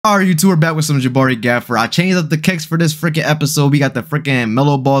Alright, YouTube, we're back with some Jabari Gaffer. I changed up the kicks for this freaking episode. We got the freaking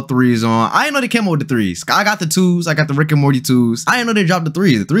mellow ball threes on. I didn't know they came out with the threes. I got the twos. I got the Rick and Morty twos. I didn't know they dropped the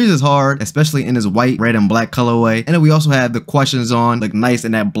threes. The threes is hard, especially in this white, red, and black colorway. And then we also have the questions on, like nice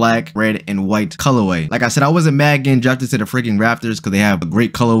in that black, red, and white colorway. Like I said, I wasn't mad getting drafted to the freaking Raptors because they have a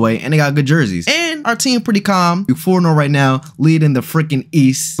great colorway and they got good jerseys. And our team pretty calm. We 4-0 right now, leading the freaking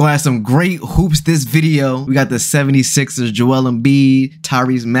East. Gonna have some great hoops this video. We got the 76ers, Joel Embiid,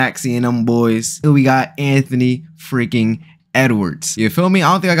 Tyrese Maxey, and them boys. Here we got Anthony freaking Edwards. You feel me?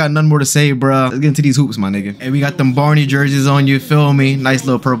 I don't think I got nothing more to say, bro. Let's get into these hoops, my nigga. And we got them Barney jerseys on, you feel me? Nice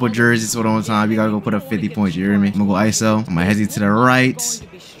little purple jerseys. So on time, you gotta go put up 50 points, you hear me? I'm gonna go ISO. I'm gonna hesitate to the right.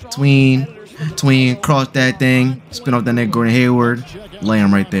 Tween, cross that thing. Spin off that nigga Gordon Hayward. Lay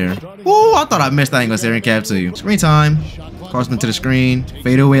him right there. Ooh, I thought I missed. I ain't gonna say and cap to you. Screen time. Crossman to the screen.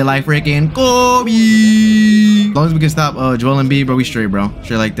 Fade away like freaking Kobe. As long as we can stop Joel Embiid, bro, we straight, bro.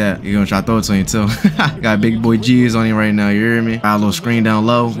 Straight like that. You're gonna try to throw it to him too. Got big boy G's on him right now, you hear me? Got a little screen down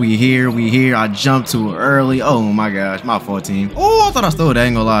low. We here. I jumped too early. Oh my gosh, my fault, team. Oh, I thought I stole that, I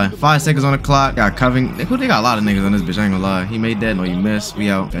ain't gonna lie. 5 seconds on the clock. Got Coving. They got a lot of niggas on this bitch, I ain't gonna lie. He made that, no, you missed. We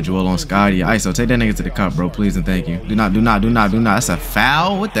out. Got Joel on Scotty. ISO, take that nigga to the cup, bro, please and thank you. Do not. That's a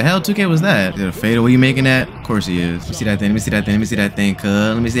foul? What the hell 2K was that? Is it a fadeaway you making that? Of course he is. Let me see that thing, cuz.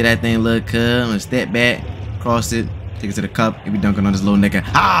 Let me see that thing, look, cuz. I'm gonna step back, cross it. Take it to the cup. You be dunking on this little nigga.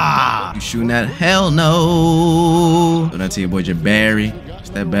 Ah! You shooting that? Hell no. So that's to your boy Jabari.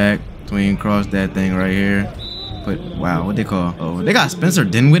 Step back. Tween cross that thing right here. Wow, what they call? Oh, they got Spencer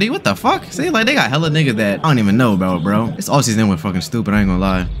Dinwiddie. What the fuck? See, like they got hella niggas that I don't even know about, bro. This all season went fucking stupid. I ain't gonna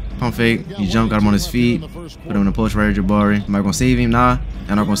lie. Pump fake. He jumped, got him on his feet. Put him in the post right here, Jabari. Am I gonna save him? Nah.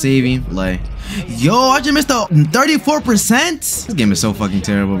 I'm not gonna save him. Like, yo, I just missed the 34%. This game is so fucking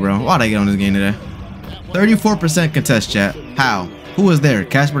terrible, bro. Why'd I get on this game today? 34% contest, chat. How? Who was there?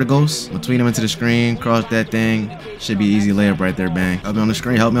 Casper the Ghost? Between him into the screen. Cross that thing. Should be easy layup right there, bang. Help me on the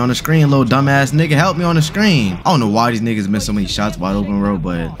screen. Help me on the screen, little dumbass nigga. Help me on the screen. I don't know why these niggas miss so many shots wide open, bro,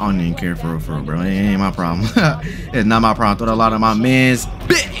 but I don't even care for real, bro. It ain't my problem. It's not my problem. Throw a lot of my mans.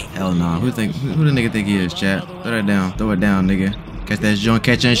 Hell no. Who the nigga think he is, chat? Throw that down. Throw it down, nigga. Catch that joint.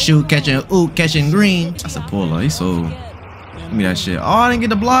 Catch and shoot. Catching green. That's a puller. He's so... Give me that shit. Oh, I didn't get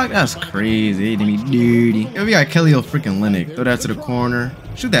the block? That's crazy. He did me dirty. Yo, we got Kelly freaking Olynyk. Throw that to the corner.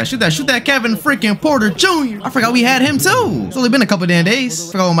 Shoot that Kevin freaking Porter Jr. I forgot we had him too. It's only been a couple damn days.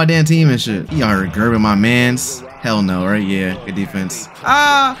 Forgot about my damn team and shit. He out here girbing my mans. Hell no, right? Yeah, good defense.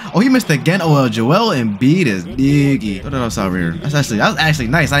 Oh, he missed again. Oh, well, Joel Embiid is diggy. What else over here? That's actually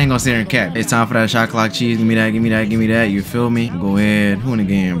nice. I ain't gonna sit here and cap. It's time for that shot clock cheese. Give me that. You feel me? Go ahead. Who in the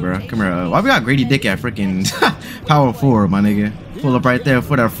game, bro? Come here. Why we got Grady Dick at freaking power forward, my nigga? Pull up right there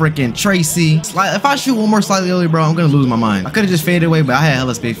for that freaking Tracy. If I shoot one more slightly early, bro, I'm gonna lose my mind. I could have just faded away, but I had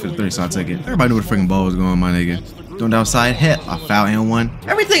hella space for the 3, so I took it. Everybody knew where the freaking ball was going, my nigga. Throwing outside, hit a foul and one.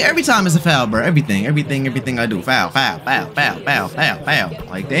 Every time is a foul, bro. Everything I do, foul. Like,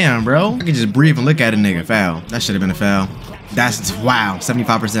 damn, bro. I can just breathe and look at a nigga. Foul. That should have been a foul. That's, wow,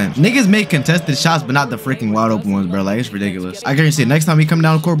 75%. Niggas make contested shots, but not the freaking wide open ones, bro. Like, it's ridiculous. I guarantee next time he come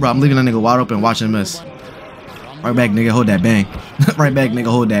down the court, bro, I'm leaving that nigga wide open and watching him miss. Right back, nigga, hold that bang. Right back, nigga,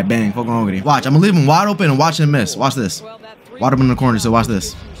 hold that bang. Fuck on with you. Watch, I'm gonna leave him wide open and watch him miss. Watch this. Wide open in the corner, so watch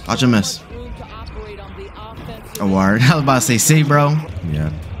this. Watch him miss. A word. I was about to say, see, bro.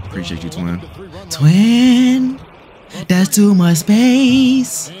 Yeah, appreciate you, twin. That's too much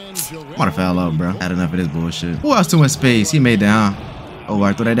space. I'm about to foul up, bro. Had enough of this bullshit. Who else too much space? He made that, huh? Oh, all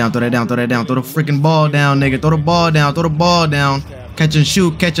right, throw that down. Throw the freaking ball down, nigga. Throw the ball down. Catch and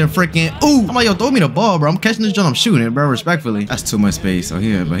shoot, catching freaking. Ooh! I'm like, yo, throw me the ball, bro. I'm catching this joint, I'm shooting it, bro. Respectfully. That's too much space. Oh,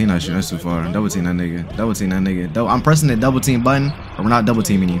 yeah, but he not shooting. That's too far. Double team that nigga. I'm pressing the double team button, but we're not double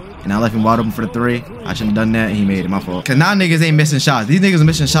teaming you. And I left him wide open for the 3. I shouldn't have done that. And he made it. My fault. Cause now niggas ain't missing shots. These niggas are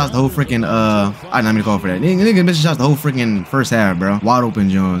missing shots the whole freaking. I'm not gonna call for that. Niggas missing shots the whole freaking first half, bro. Wide open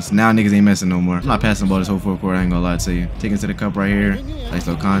Jones. Now niggas ain't missing no more. I'm not passing the ball this whole fourth quarter. I ain't gonna lie to you. Taking to the cup right here. Nice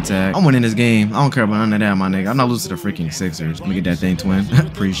little contact. I'm winning this game. I don't care about none of that, my nigga. I'm not losing to the freaking Sixers. Let me get that thing, twin.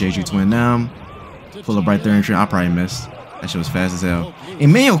 Appreciate you, twin. Pull up right there and I probably missed. That shit was fast as hell.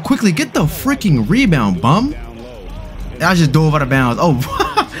 And man, yo, quickly get the freaking rebound, bum. I just dove out of bounds. Oh.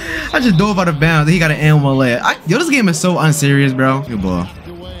 I just dove out of bounds. He got an N1 layup. Yo, this game is so unserious, bro. Good ball.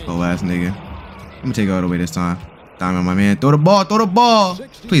 Oh, ass nigga. Let me take it all the way this time. Diamond, my man. Throw the ball.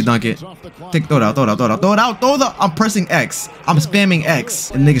 Please dunk it. Throw it out. I'm pressing X. I'm spamming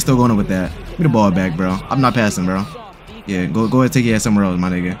X. And nigga still going up with that. Give me the ball back, bro. I'm not passing, bro. Yeah, go ahead and take your ass somewhere else, my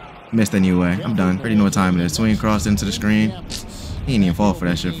nigga. Missed anyway. I'm done. Already know what time it is. Swing across into the screen. He ain't even fall for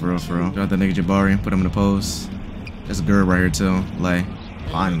that shit, for real. Drop that nigga Jabari. Put him in the post. That's a girl right here, too. Like,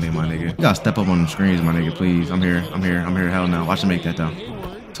 Finally, my nigga. You gotta step up on them screens, my nigga, please. I'm here. Hell no. Watch him make that, though.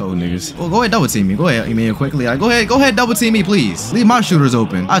 Told niggas. Well, go ahead, double team me. Go ahead, Emmanuel, quickly. Like, go ahead, double team me, please. Leave my shooters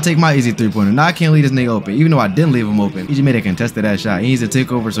open. I'll take my easy 3-pointer. Now I can't leave this nigga open, even though I didn't leave him open. He just made a contested that shot. He needs to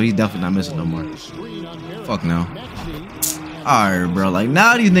take over, so he's definitely not missing no more. Fuck no. Alright, bro. Like,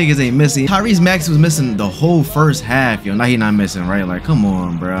 now these niggas ain't missing. Tyrese Maxey was missing the whole first half, yo. Now he not missing, right? Like, come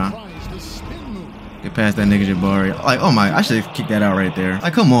on, bro. Get past that nigga Jabari. Like, oh my, I should have kicked that out right there.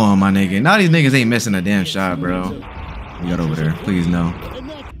 Like, come on, my nigga. Now these niggas ain't missing a damn shot, bro. We got over there. Please, no.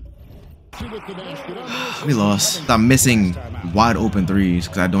 We lost. I'm missing wide open threes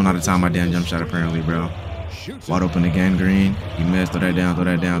because I don't know how to time my damn jump shot, apparently, bro. Wide open again, Green. You missed. Throw that down, throw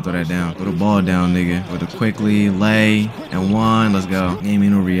that down, throw that down. Throw the ball down, nigga. With a quickly lay and one. Let's go. Game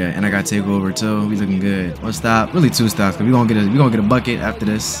ain't over yet. And I got take over too. He's looking good. One stop. Really 2 stops because we gonna get a bucket after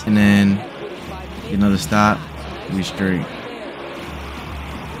this. And then get another stop. We straight.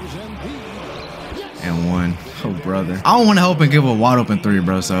 And one. Oh, brother. I don't want to help and give a wide open 3,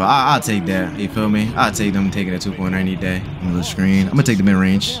 bro. So I'll take that. You feel me? I'll take them taking a 2-pointer any day. Another screen. I'm gonna take the mid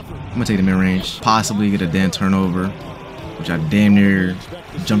range. Possibly get a damn turnover, which I damn near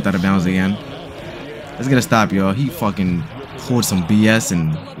jumped out of bounds again. Let's get a stop, y'all. He fucking pulled some BS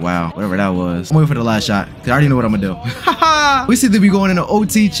and wow, whatever that was. I'm waiting for the last shot because I already know what I'm gonna do. We see that we going in an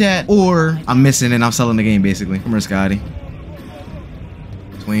OT chat or I'm missing and I'm selling the game basically. Come here, Scotty.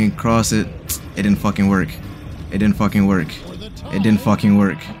 Swing, cross it. It didn't fucking work. It didn't fucking work. It didn't fucking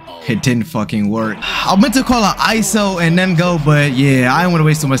work. It didn't fucking work. I meant to call an ISO and then go, but yeah, I didn't want to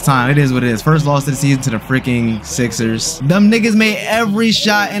waste too much time. It is what it is. First loss of the season to the freaking Sixers. Them niggas made every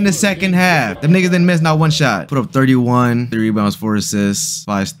shot in the second half. Them niggas didn't miss not one shot. Put up 31, 3 rebounds, 4 assists,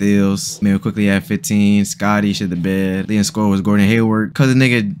 5 steals. Man, quickly at 15. Scotty shit the bed. Leading scorer was Gordon Hayward. Cause the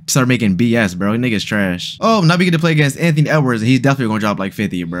nigga started making BS, bro. The nigga's trash. Oh, now we get to play against Anthony Edwards. He's definitely gonna drop like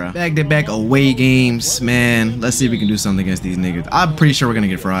 50, bro. Back-to-back away games, man. Let's see if we can do something against these niggas. I'm pretty sure we're gonna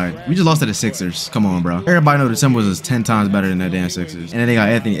get fried. We just lost to the Sixers. Come on, bro. Everybody know the Timberwolves is 10 times better than that damn Sixers. And then they got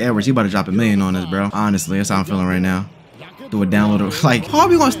Anthony Edwards. He about to drop $1 million on us, bro. Honestly, that's how I'm feeling right now. Do a download. Like, how are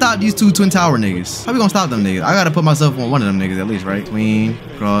we gonna stop these 2 Twin Tower niggas? How are we gonna stop them niggas? I gotta put myself on one of them niggas at least, right? Tween,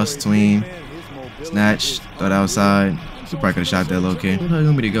 cross, tween, snatch, throw it outside. We probably could have shot that low key. Where the hell you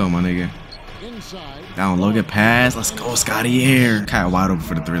want me to go, my nigga? Down low, get pass. Let's go, Scotty Air. Kind of wide open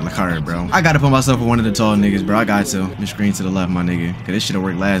for the 3. Like, alright, bro. I gotta put myself on one of the tall niggas, bro. I got to. The screen to the left, my nigga. Cause this should have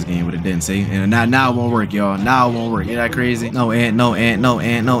worked last game, but it didn't, see? And now it won't work, y'all. Now it won't work. Ain't that crazy? No ant, no ant, no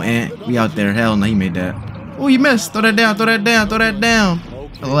ant, no ant. We out there. Hell no, he made that. Oh, you missed. Throw that down, throw that down, throw that down.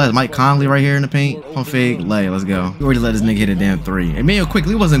 That's Mike Conley right here in the paint. Pump fake, lay, let's go. We already let this nigga hit a damn 3. And man,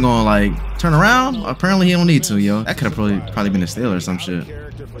 quickly wasn't going like turn around. Apparently he don't need to, yo. That could have probably been a steal or some shit.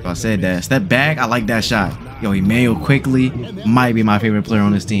 If I said that. Step back, I like that shot. Yo, Emmanuel quickly might be my favorite player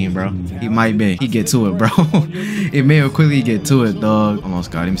on this team, bro. He might be. He get to it, bro. Emmanuel quickly get to it, dog. Come on,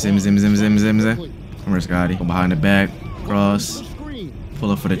 Scotty. Come here, Scotty. Go behind the back. Cross.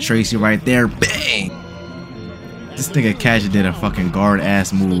 Pull up for the Tracy right there. Bang! This nigga Cash did a fucking guard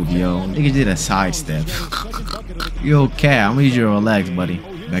ass move, yo. Nigga did a sidestep. Yo, Cat, I'm gonna need you to relax, buddy.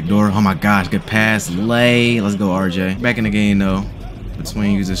 Back door. Oh my gosh, good pass. Lay. Let's go, RJ. Back in the game though.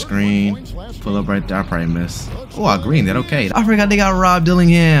 Between use a screen. Pull up right there. I probably miss. Oh, I greened that. Okay. I forgot they got Rob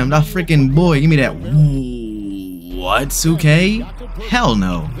Dillingham. That freaking boy. Give me that. What? 2K? Hell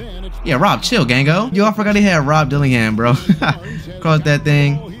no. Yeah, Rob, chill, Gango. Yo, I forgot they had Rob Dillingham, bro. Cross that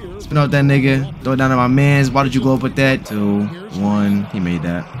thing. Spin out that nigga. Throw it down to my mans. Why did you go up with that? 2, 1. He made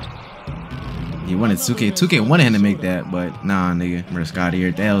that. He wanted 2K. 2K wanted him to make that, but nah, nigga. Remember Scotty here,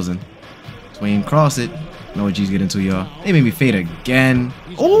 1,000. Tween, cross it. Know what G's get into, y'all. They made me fade again.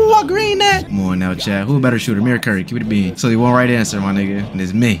 Oh, I green that. Come on now, chat. Who a better shooter? Me or Curry? Keep it a bean. So you one right answer, my nigga. And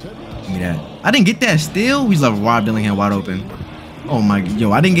it's me. Give me that. I didn't get that steal. We just left Rob Dillingham wide open. Oh my,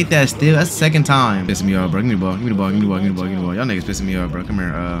 yo, I didn't get that steal. That's the second time. Pissing me off, bro. Give me the ball. Give me the ball. Give me the ball. Give me the ball. Give me the ball. Y'all niggas pissing me off, bro. Come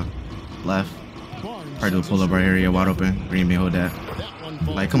here, left. Probably do a pull up right here. Yeah, wide open. Green bean, hold that.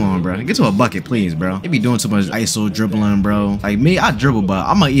 Like, come on, bro. Get to a bucket, please, bro. They be doing too much ISO dribbling, bro. Like, me, I dribble, but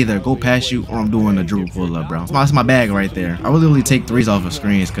I'm gonna either go past you or I'm doing a dribble pull-up, bro. It's my bag right there. I would literally take 3s off of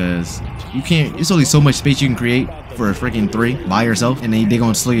screens because you can't... It's only so much space you can create for a freaking 3 by yourself, and then they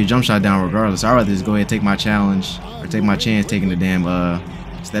gonna slow your jump shot down regardless. So I'd rather just go ahead and take my challenge or take my chance taking the damn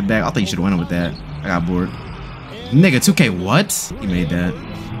step back. I think you should have went with that. I got bored. Nigga, 2K, what? He made that.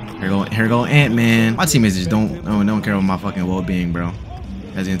 Here go Ant-Man. My teammates just don't care about my fucking well-being, bro.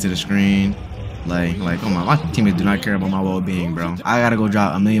 As into the screen. Like, come on, my teammates do not care about my well-being, bro. I gotta go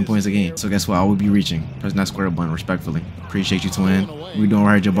drop 1,000,000 points a game. So guess what? I will be reaching. Press that square button, respectfully. Appreciate you, twin. We doing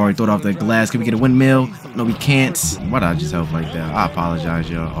right, Jabari. Throw it off the glass. Can we get a windmill? No, we can't. Why did I just help like that? I apologize,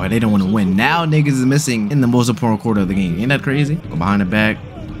 yo. Oh, they don't want to win. Now niggas is missing in the most important quarter of the game. Ain't that crazy? Go behind the back.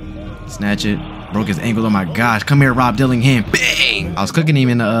 Snatch it. Broke his ankle. Oh my gosh. Come here, Rob Dillingham. Bang! I was cooking him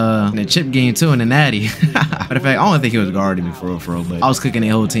in the chip game too, in the natty. Matter of fact, I don't think he was guarding me for real, but I was cooking the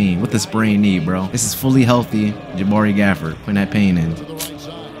whole team with the sprained knee, bro. This is fully healthy. Jabari Gafford putting that pain in.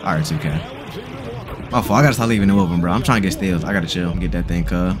 All right, 2K. My fault. I gotta stop leaving him open, bro. I'm trying to get steals. I gotta chill. Get that thing,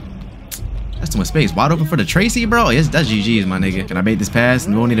 That's too much space. Wide open for the Tracy, bro. Yes, that's GG's, my nigga. Can I bait this pass?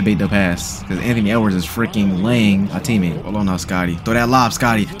 We don't need to bait the pass. Because Anthony Edwards is freaking laying a teammate. Hold on now, Scotty. Throw that lob,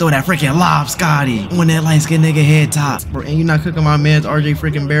 Scotty. Throw that freaking lob, Scotty. On that light-skinned nigga head top. Bro, and you not cooking my man's RJ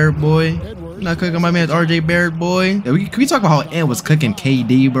freaking Barrett, boy. You not cooking my man's RJ Barrett, boy. Yeah, can we talk about how Ant was cooking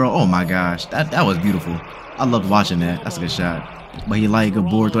KD, bro? Oh my gosh. That was beautiful. I loved watching that. That's a good shot. But he like a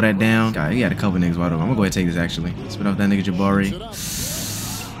board, throw that down. God, he had a couple niggas wide open. I'm gonna go ahead and take this actually. Spin off that nigga Jabari.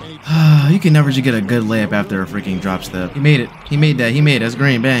 You can never just get a good layup after a freaking drop step. He made it. He made that. He made it. That's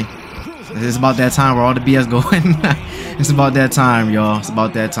green. Bang. It's about that time where all the BS going. It's about that time, y'all. It's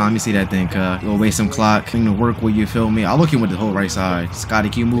about that time. You see that thing, Go waste some clock. Clean the work with you, feel me? I'll look in with the whole right side. Scotty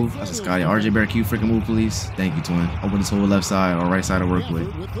Q move. That's a Scotty. RJ Barrett Q freaking move, please. Thank you, twin. Open this whole left side or right side to work with.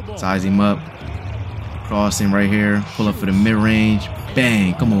 Size him up. Cross him right here. Pull up for the mid-range.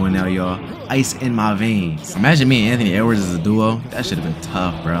 Bang. Come on now, y'all. Ice in my veins. Imagine me and Anthony Edwards as a duo. That should have been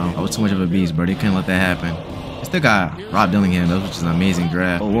tough, bro. I was too much of a beast, bro. They couldn't let that happen. I still got Rob Dillingham, though, which is an amazing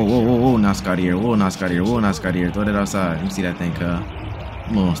draft. Whoa, not Scotty here. Whoa, not Scotty here. Whoa, not Scotty here. Throw that outside. Let me see that thing,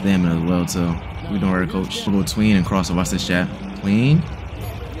 I'm a little stamina as well, too. We doing right, coach. We'll go tween and cross him. Watch this chat. Clean.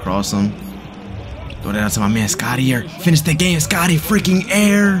 Cross him. Throw that out to my man, Scotty here. Finish the game, Scotty freaking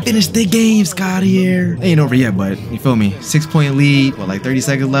air. Finish the game, Scotty air. Ain't over yet, but you feel me? 6-point lead. What, like 30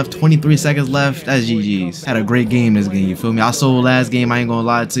 seconds left? 23 seconds left? That's GG's. Had a great game this game, you feel me? I sold last game, I ain't gonna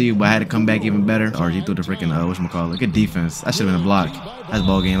lie to you, but I had to come back even better. RG threw the freaking, whatchamacallit. Good defense. That should have been a block. That's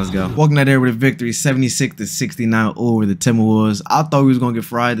ball game. Let's go. Walking out there with a victory, 76-69 over the Timberwolves. I thought we was gonna get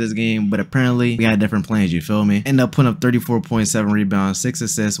fried this game, but apparently we had different plans. You feel me? Ended up putting up 34.7 rebounds, 6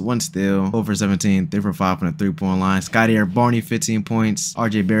 assists, 1 steal, 0 for 17, 3 for 5 from the 3-point line. Scotty Air Barney 15 points,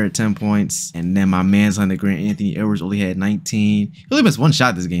 RJ Barrett 10 points, and then my man's on the green Anthony Edwards only had 19. He only missed 1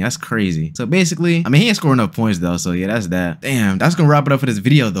 shot this game. That's crazy. So basically, I mean, he ain't scoring enough points though. So yeah, that's that. Damn, that's gonna wrap it up for this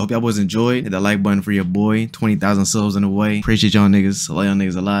video though. Hope y'all boys enjoyed. Hit that like button for your boy. 20,000 subs in the way. Appreciate y'all niggas. Love y'all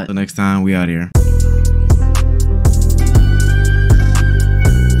niggas a lot. Till next time, we out here.